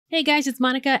Hey guys, it's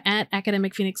Monica at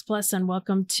Academic Phoenix Plus, and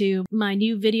welcome to my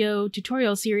new video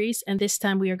tutorial series. And this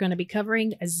time we are going to be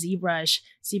covering ZBrush.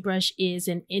 ZBrush is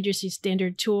an industry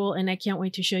standard tool, and I can't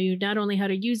wait to show you not only how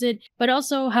to use it, but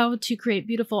also how to create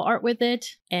beautiful art with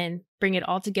it and bring it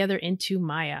all together into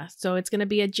Maya. So it's going to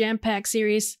be a jam-packed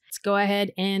series. Let's go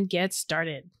ahead and get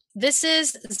started. This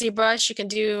is ZBrush. You can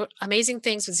do amazing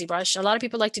things with ZBrush. A lot of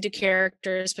people like to do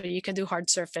characters, but you can do hard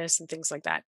surface and things like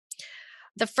that.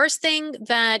 The first thing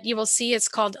that you will see is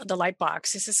called the light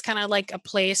box. This is kind of like a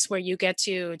place where you get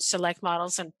to select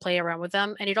models and play around with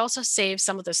them. And it also saves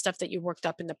some of the stuff that you worked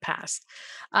up in the past.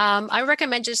 I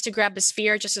recommend just to grab the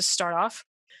sphere just to start off.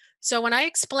 So when I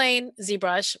explain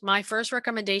ZBrush, my first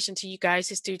recommendation to you guys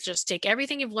is to just take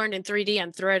everything you've learned in 3D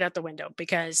and throw it out the window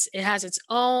because it has its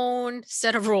own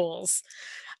set of rules.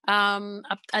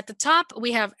 Up at the top,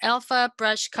 we have alpha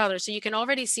brush color. So you can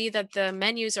already see that the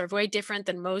menus are very different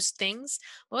than most things.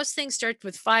 Most things start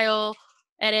with file,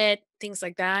 edit, things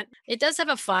like that. It does have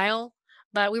a file,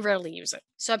 but we rarely use it.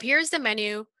 So up here is the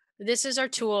menu. This is our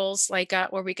tools, like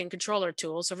where we can control our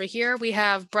tools. Over here, we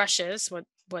have brushes, what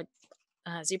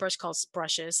ZBrush calls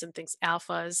brushes and things,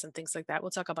 alphas and things like that.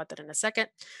 We'll talk about that in a second.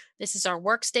 This is our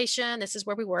workstation. This is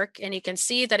where we work. And you can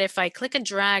see that if I click and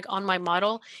drag on my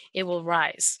model, it will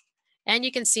rise. And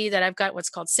you can see that I've got what's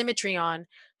called symmetry on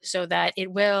so that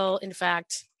it will, in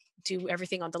fact, do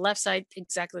everything on the left side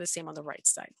exactly the same on the right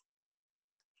side.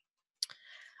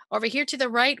 Over here to the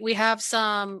right, we have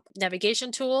some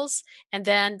navigation tools. And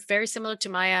then very similar to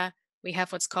Maya, we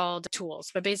have what's called tools,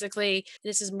 but basically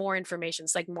this is more information.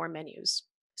 It's like more menus.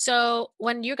 So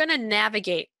when you're going to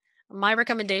navigate, my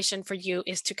recommendation for you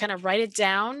is to kind of write it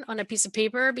down on a piece of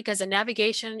paper because the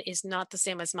navigation is not the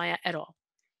same as Maya at all.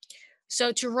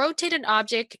 So to rotate an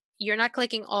object, you're not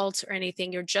clicking Alt or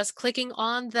anything. You're just clicking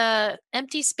on the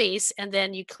empty space and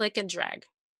then you click and drag.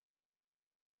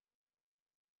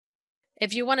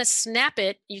 If you want to snap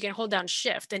it, you can hold down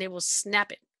Shift and it will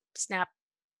snap it. Snap,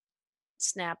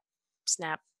 snap,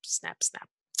 snap, snap, snap.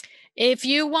 If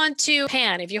you want to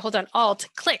pan, if you hold on Alt,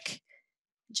 click,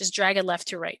 just drag it left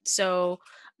to right. So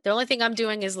the only thing I'm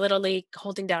doing is literally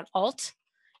holding down Alt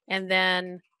and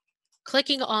then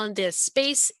clicking on this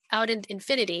space out in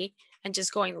infinity and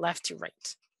just going left to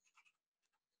right.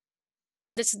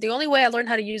 This is the only way I learned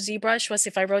how to use ZBrush was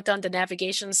if I wrote down the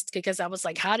navigations because I was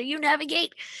like, how do you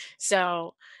navigate?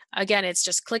 So again, it's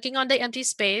just clicking on the empty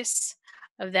space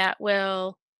that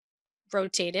will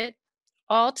rotate it.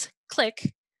 Alt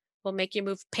click will make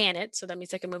you pan it. So that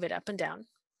means I can move it up and down.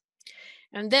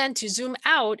 And then to zoom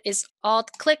out is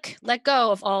Alt click, let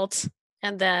go of Alt,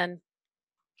 and then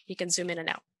you can zoom in and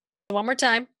out. One more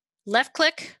time, left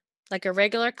click, like a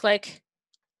regular click,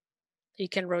 you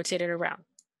can rotate it around.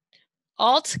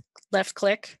 Alt, left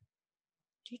click,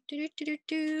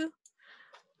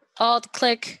 Alt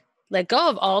click, let go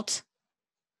of Alt.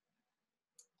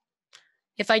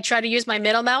 If I try to use my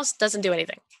middle mouse, doesn't do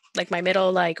anything. Like my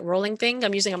middle rolling thing,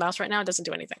 I'm using a mouse right now, it doesn't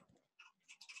do anything.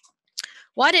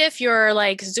 What if you're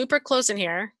like super close in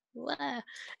here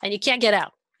and you can't get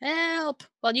out? Help.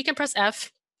 Well, you can press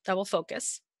F, that will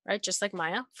focus, right? Just like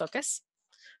Maya, focus.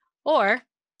 Or,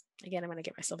 again, I'm gonna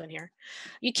get myself in here.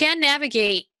 You can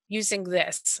navigate using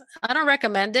this. I don't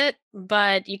recommend it,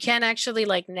 but you can actually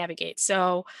navigate.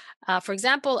 So for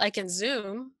example, I can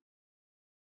zoom,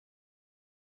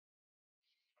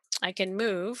 I can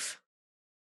move,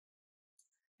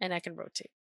 and I can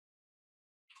rotate.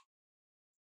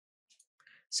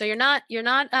 So you're not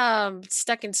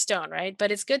stuck in stone, right?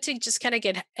 But it's good to just kind of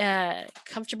get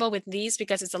comfortable with these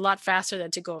because it's a lot faster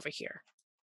than to go over here.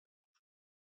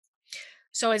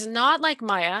 So it's not like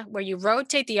Maya where you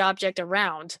rotate the object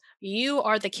around. You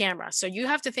are the camera. So you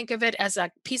have to think of it as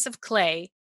a piece of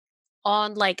clay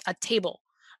on like a table.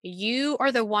 You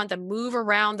are the one that move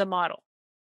around the model.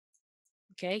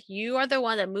 Okay, you are the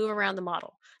one that move around the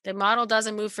model. The model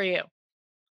doesn't move for you.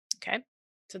 Okay.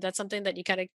 So that's something that you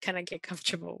kind of get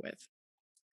comfortable with.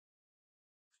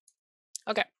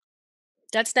 Okay,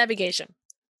 that's navigation.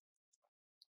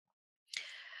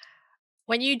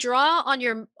 When you draw on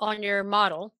your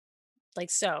model, like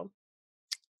so,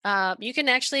 you can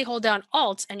actually hold down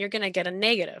Alt and you're going to get a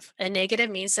negative. A negative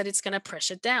means that it's going to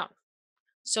push it down.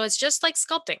 So it's just like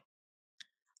sculpting.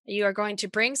 You are going to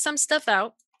bring some stuff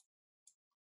out,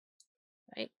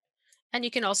 right? And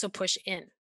you can also push in.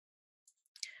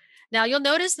 Now you'll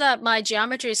notice that my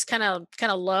geometry is kind of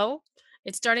low.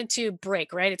 It's starting to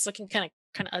break, right? It's looking kind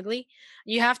of ugly.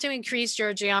 You have to increase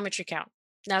your geometry count.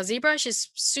 Now ZBrush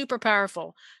is super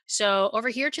powerful. So over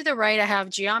here to the right, I have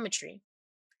geometry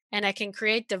and I can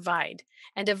create divide,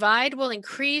 and divide will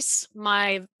increase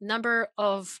my number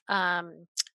of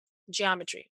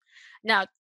geometry. Now,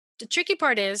 the tricky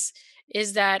part is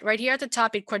that right here at the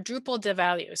top, it quadrupled the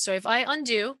value. So if I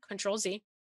undo, Control Z,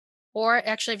 or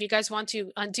actually if you guys want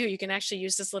to undo, you can actually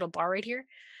use this little bar right here.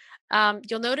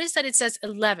 You'll notice that it says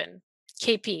 11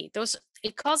 kp.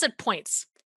 It calls it points.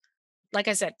 Like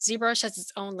I said, ZBrush has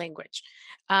its own language.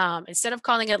 Instead of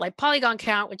calling it like polygon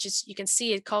count, which is, you can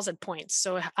see it calls it points.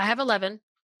 So I have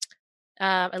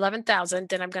 11,000.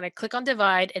 Then I'm going to click on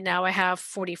divide, and now I have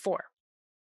 44.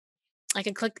 I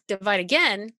can click divide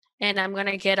again, and I'm going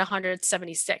to get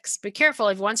 176. Be careful,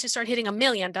 if once you start hitting a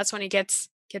million, that's when it gets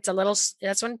a little,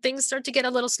 that's when things start to get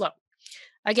a little slow.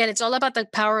 Again, it's all about the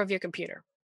power of your computer.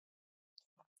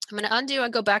 I'm going to undo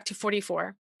and go back to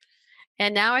 44.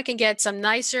 And now I can get some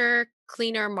nicer,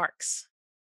 cleaner marks.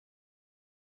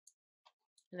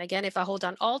 And again, if I hold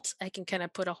down Alt, I can kind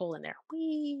of put a hole in there.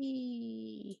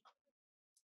 Whee!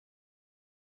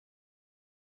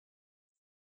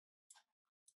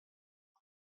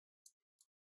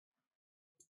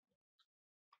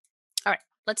 All right,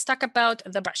 let's talk about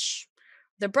the brush.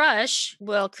 The brush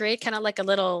will create kind of like a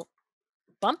little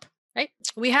bump, right?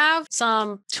 We have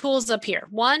some tools up here.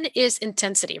 One is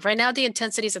intensity. Right now, the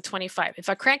intensity is at 25. If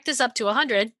I crank this up to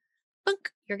 100,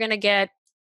 you're going to get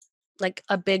like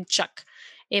a big chunk.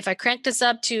 If I crank this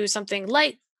up to something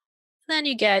light, then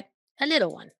you get a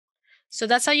little one. So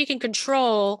that's how you can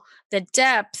control the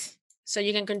depth. So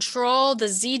you can control the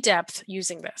Z depth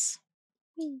using this.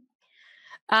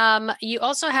 You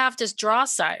also have this draw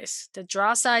size. The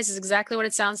draw size is exactly what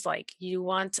it sounds like. You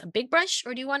want a big brush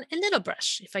or do you want a little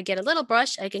brush? If I get a little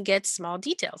brush, I can get small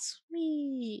details.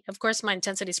 Whee! Of course, my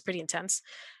intensity is pretty intense,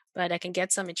 but I can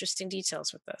get some interesting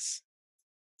details with this.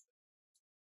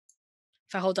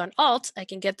 If I hold on Alt, I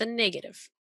can get the negative.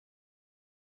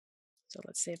 So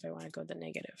let's see if I want to go the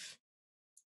negative.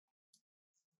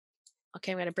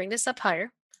 Okay, I'm going to bring this up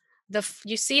higher.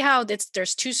 You see how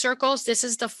there's two circles? This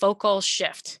is the focal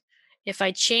shift. If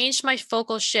I change my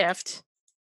focal shift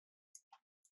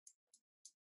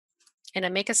and I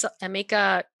make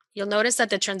a, you'll notice that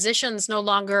the transition is no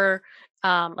longer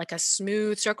like a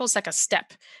smooth circle, it's like a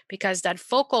step, because that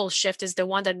focal shift is the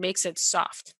one that makes it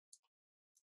soft.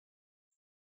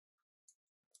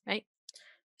 Right?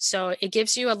 So it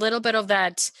gives you a little bit of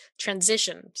that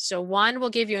transition. So one will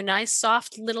give you a nice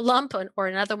soft little lump, or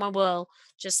another one will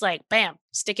just like, bam,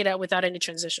 stick it out without any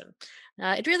transition.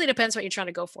 It really depends what you're trying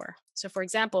to go for. So for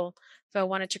example, if I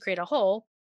wanted to create a hole,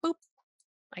 boop,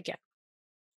 again.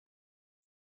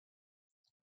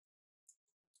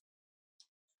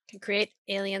 Can create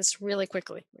aliens really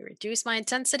quickly. Reduce my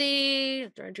intensity,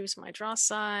 reduce my draw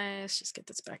size, just get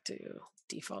this back to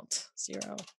default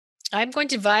 0. I'm going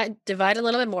to divide a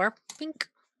little bit more. Pink.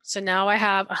 So now I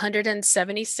have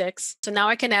 176. So now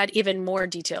I can add even more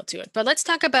detail to it. But let's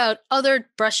talk about other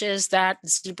brushes that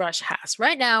ZBrush has.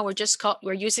 Right now,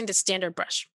 we're using the standard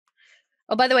brush.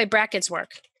 Oh, by the way, brackets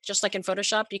work. Just like in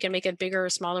Photoshop, you can make it bigger or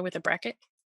smaller with a bracket.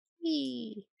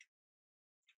 Whee!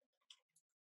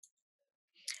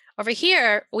 Over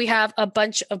here, we have a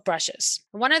bunch of brushes.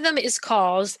 One of them is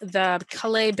called the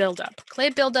clay buildup.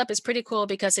 Clay buildup is pretty cool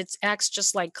because it acts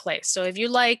just like clay. So if you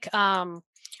like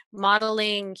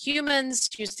modeling humans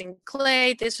using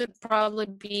clay, this would probably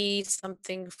be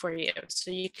something for you.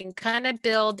 So you can kind of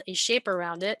build a shape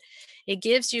around it. It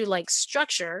gives you like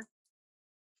structure.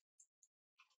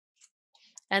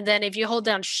 And then if you hold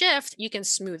down Shift, you can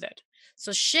smooth it.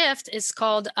 So Shift is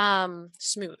called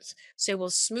smooth. So it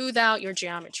will smooth out your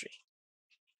geometry.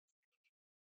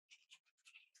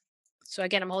 So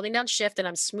again, I'm holding down Shift and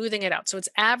I'm smoothing it out. So it's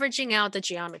averaging out the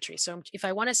geometry. So if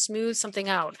I want to smooth something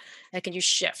out, I can use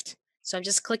Shift. So I'm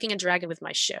just clicking and dragging with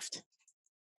my Shift.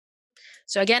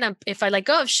 So again, if I let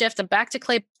go of Shift, I'm back to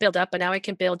clay buildup, but now I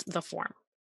can build the form.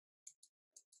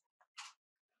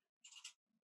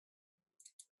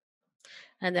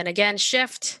 And then again,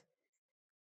 Shift.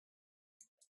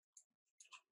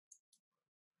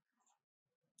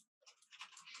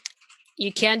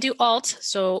 You can do Alt.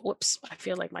 So, whoops, I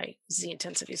feel like my Z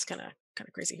intensity is kind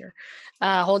of crazy here.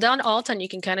 Hold down Alt and you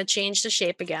can kind of change the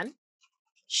shape again.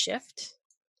 Shift.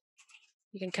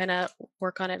 You can kind of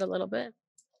work on it a little bit.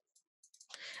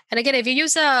 And again, if you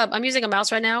use I'm using a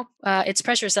mouse right now, it's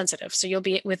pressure sensitive. So you'll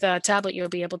be, with a tablet, you'll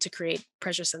be able to create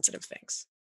pressure sensitive things.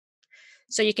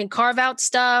 So you can carve out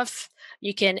stuff,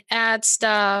 you can add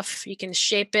stuff, you can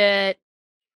shape it,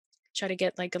 try to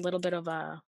get like a little bit of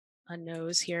a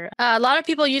nose here. A lot of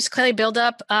people use clay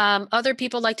buildup. Other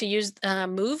people like to use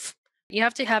move. You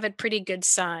have to have it pretty good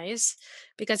size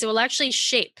because it will actually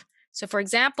shape. So for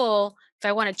example, if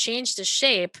I want to change the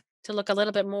shape to look a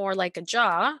little bit more like a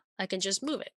jaw, I can just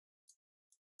move it.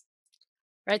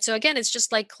 right? So again, it's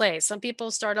just like clay. Some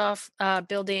people start off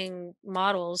building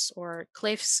models or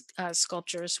clay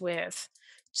sculptures with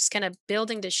just kind of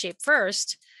building the shape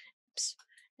first, oops,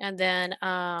 and then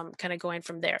kind of going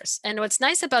from there. And what's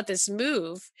nice about this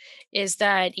move is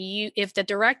that if the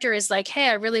director is like, hey,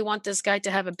 I really want this guy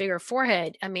to have a bigger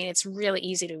forehead, I mean, it's really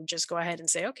easy to just go ahead and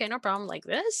say, okay, no problem, like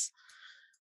this,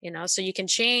 so you can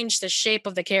change the shape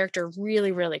of the character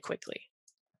really, really quickly.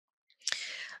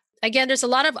 Again, there's a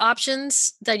lot of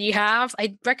options that you have.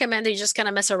 I recommend that you just kind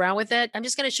of mess around with it. I'm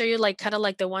just going to show you kind of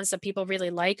like the ones that people really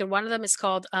like. And one of them is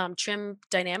called Trim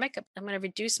Dynamic. I'm going to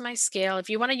reduce my scale. If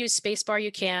you want to use spacebar,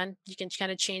 you can. You can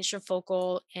kind of change your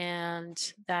focal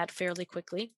and that fairly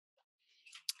quickly.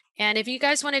 And if you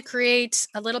guys want to create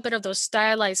a little bit of those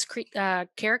stylized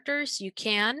characters, you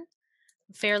can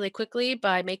fairly quickly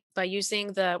by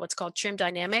using the what's called trim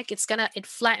dynamic. It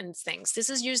flattens things. This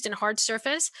is used in hard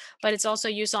surface, but it's also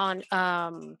used on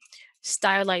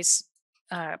stylized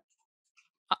uh,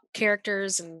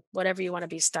 characters and whatever you want to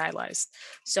be stylized.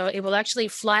 So it will actually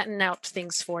flatten out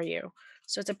things for you.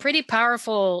 So it's a pretty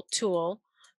powerful tool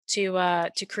to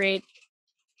create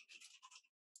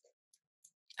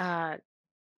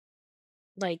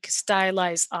like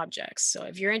stylized objects. So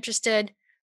if you're interested,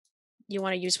 you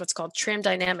want to use what's called trim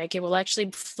dynamic. It will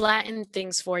actually flatten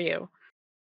things for you.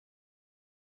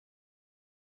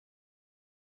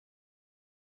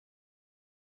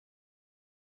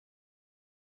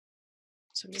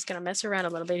 So I'm just going to mess around a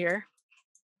little bit here.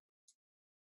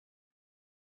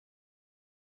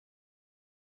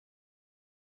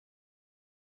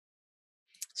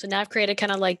 So now I've created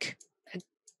kind of like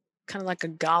a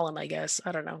golem, I guess.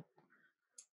 I don't know.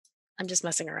 I'm just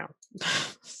messing around.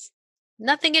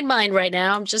 Nothing in mind right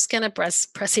now. I'm just gonna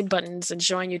pressing buttons and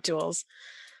showing you tools.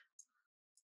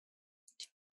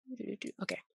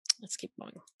 Okay, let's keep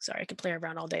going. Sorry, I could play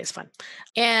around all day. It's fun.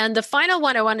 And the final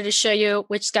one I wanted to show you,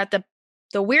 which got the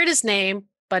weirdest name,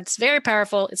 but it's very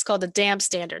powerful. It's called the Damn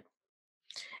Standard.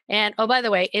 And oh, by the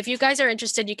way, if you guys are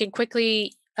interested, you can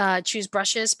quickly choose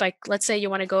brushes by, let's say you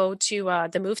want to go to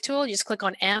the move tool, you just click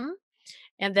on M,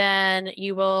 and then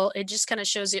it just kind of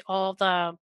shows you all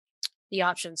the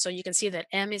options. So you can see that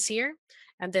M is here,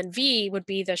 and then V would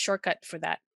be the shortcut for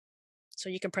that. So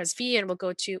you can press V and we'll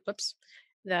go to, oops,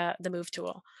 the move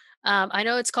tool. I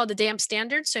know it's called the damn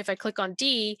standard. So if I click on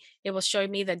D, it will show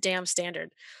me the damn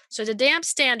standard. So the damn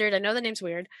standard, I know the name's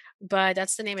weird, but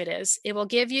that's the name it is. It will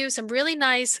give you some really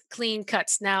nice clean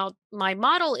cuts. Now my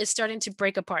model is starting to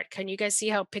break apart. Can you guys see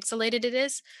how pixelated it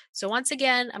is? So once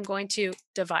again, I'm going to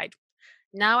divide.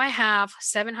 Now I have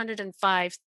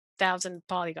 705,000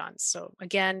 polygons. So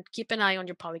again, keep an eye on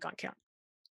your polygon count.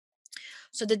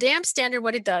 So the damn standard,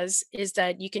 what it does is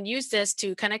that you can use this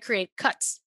to kind of create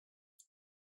cuts.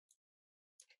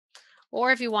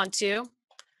 Or if you want to,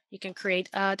 you can create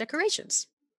decorations.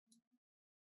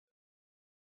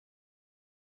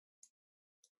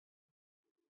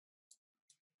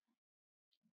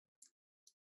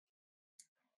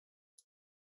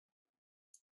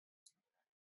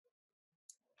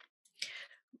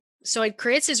 So it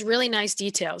creates these really nice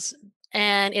details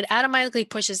and it automatically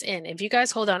pushes in. If you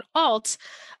guys hold on Alt,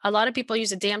 a lot of people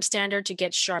use a damn standard to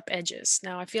get sharp edges.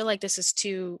 Now I feel like this is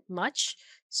too much.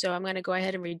 So I'm going to go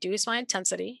ahead and reduce my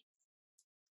intensity.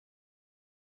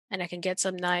 And I can get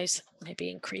some nice, maybe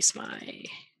increase my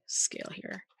scale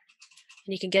here.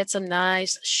 And you can get some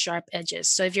nice sharp edges.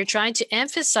 So if you're trying to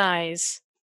emphasize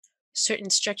certain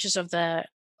structures of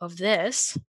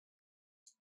this,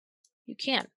 you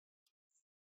can.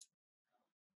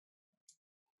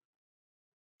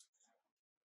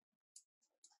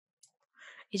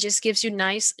 It just gives you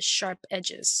nice sharp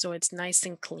edges, so it's nice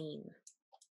and clean.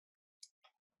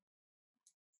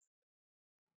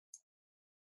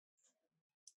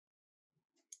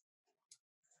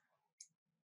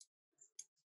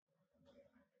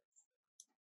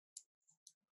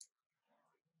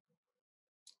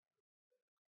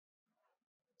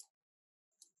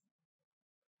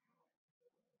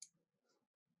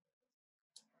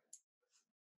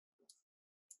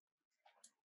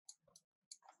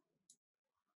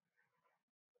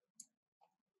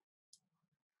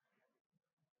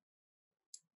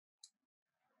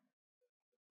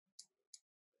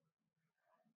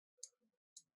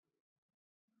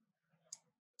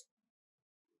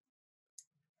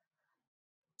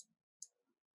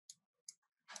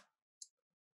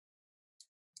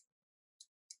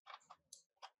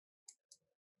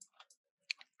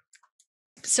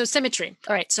 So symmetry.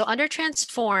 All right, so under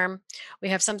transform, we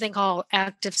have something called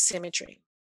active symmetry,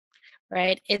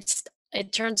 right?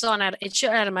 It turns on, it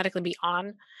should automatically be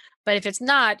on, But if it's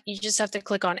not, you just have to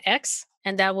click on X,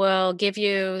 and that will give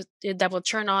you, that will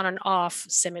turn on and off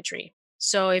symmetry.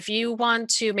 So if you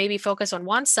want to maybe focus on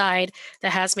one side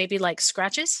that has maybe like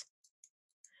scratches,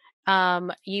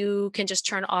 you can just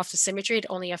turn off the symmetry. It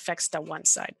only affects the one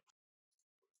side.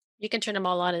 You can turn them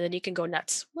all on and then you can go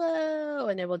nuts. Whoa,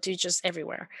 and it will do just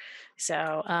everywhere.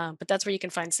 So, but that's where you can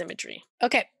find symmetry.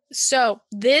 Okay, so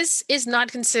this is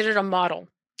not considered a model.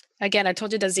 Again, I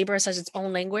told you that ZBrush has its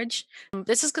own language.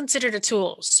 This is considered a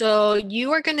tool. So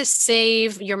you are going to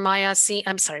save your Maya scene.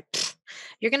 I'm sorry.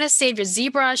 You're going to save your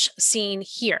ZBrush scene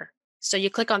here. So you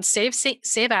click on save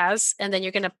as, and then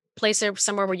you're going to place it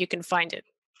somewhere where you can find it.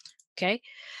 Okay.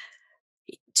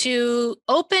 To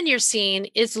open your scene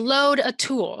is load a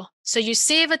tool. So you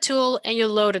save a tool and you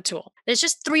load a tool. There's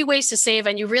just 3 ways to save,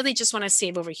 and you really just want to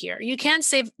save over here. You can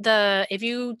save if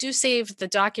you do save the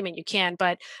document, you can,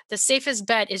 but the safest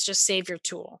bet is just save your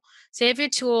tool. Save your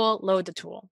tool, load the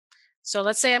tool. So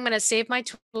let's say I'm going to save my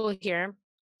tool here.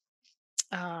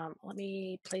 Let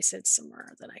me place it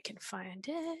somewhere that I can find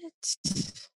it.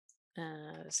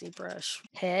 ZBrush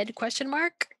head ?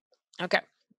 Okay.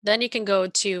 Then you can go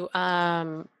to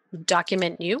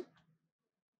document new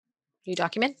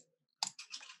document.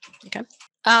 Okay.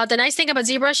 The nice thing about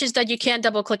ZBrush is that you can't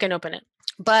double click and open it,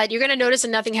 but you're going to notice that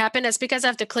nothing happened. That's because I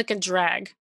have to click and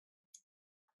drag,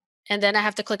 and then I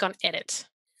have to click on edit.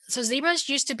 So ZBrush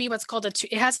used to be what's called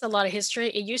it has a lot of history.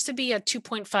 It used to be a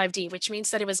 2.5D, which means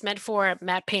that it was meant for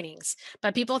matte paintings.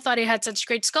 But people thought it had such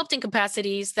great sculpting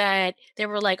capacities that they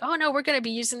were like, oh no, we're going to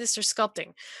be using this for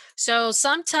sculpting. So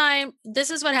this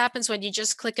is what happens when you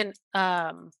just click and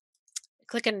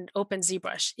open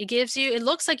ZBrush. It gives you, it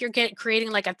looks like you're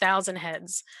creating like 1,000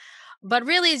 heads, but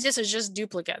really it's just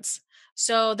duplicates.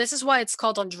 So this is why it's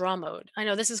called on draw mode. I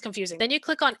know this is confusing. Then you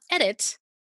click on edit,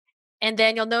 and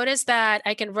then you'll notice that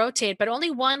I can rotate, but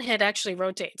only one head actually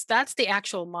rotates. That's the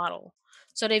actual model.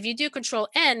 So that if you do Control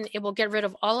N, it will get rid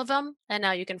of all of them, and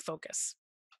now you can focus.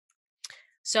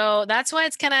 So that's why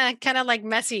it's kind of like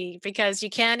messy, because you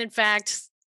can in fact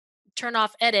turn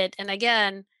off edit, and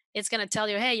again, it's going to tell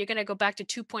you, hey, you're going to go back to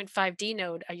 2.5D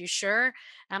node. Are you sure?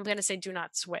 I'm going to say do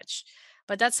not switch.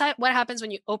 But that's what happens when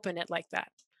you open it like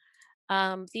that.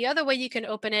 The other way you can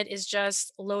open it is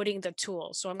just loading the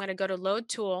tool. So I'm going to go to load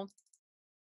tool.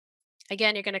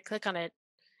 Again, you're going to click on it.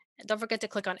 Don't forget to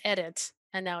click on edit,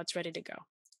 and now it's ready to go.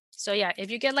 So yeah,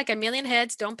 if you get like 1,000,000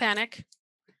 heads, don't panic.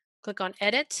 Click on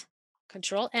edit,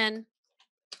 Control N,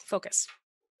 focus.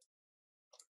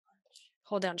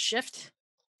 Hold down Shift,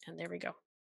 and there we go.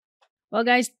 Well,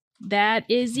 guys, that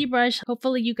is ZBrush.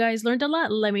 Hopefully you guys learned a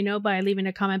lot. Let me know by leaving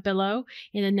a comment below.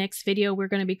 In the next video, we're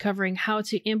going to be covering how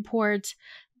to import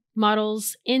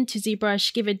models into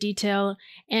ZBrush, give it detail,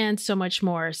 and so much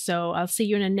more. So I'll see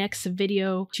you in the next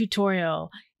video tutorial.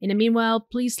 In the meanwhile,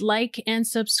 please like and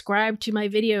subscribe to my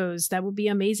videos. That would be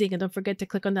amazing. And don't forget to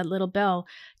click on that little bell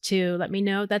to let me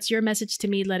know. That's your message to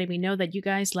me, letting me know that you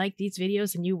guys like these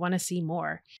videos and you want to see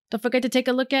more. Don't forget to take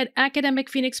a look at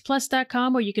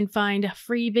academicphoenixplus.com, where you can find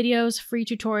free videos, free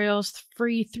tutorials,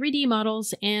 free 3D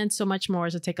models, and so much more.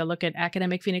 So take a look at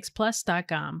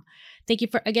academicphoenixplus.com. Thank you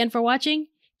again for watching.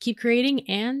 Keep creating,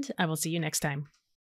 and I will see you next time.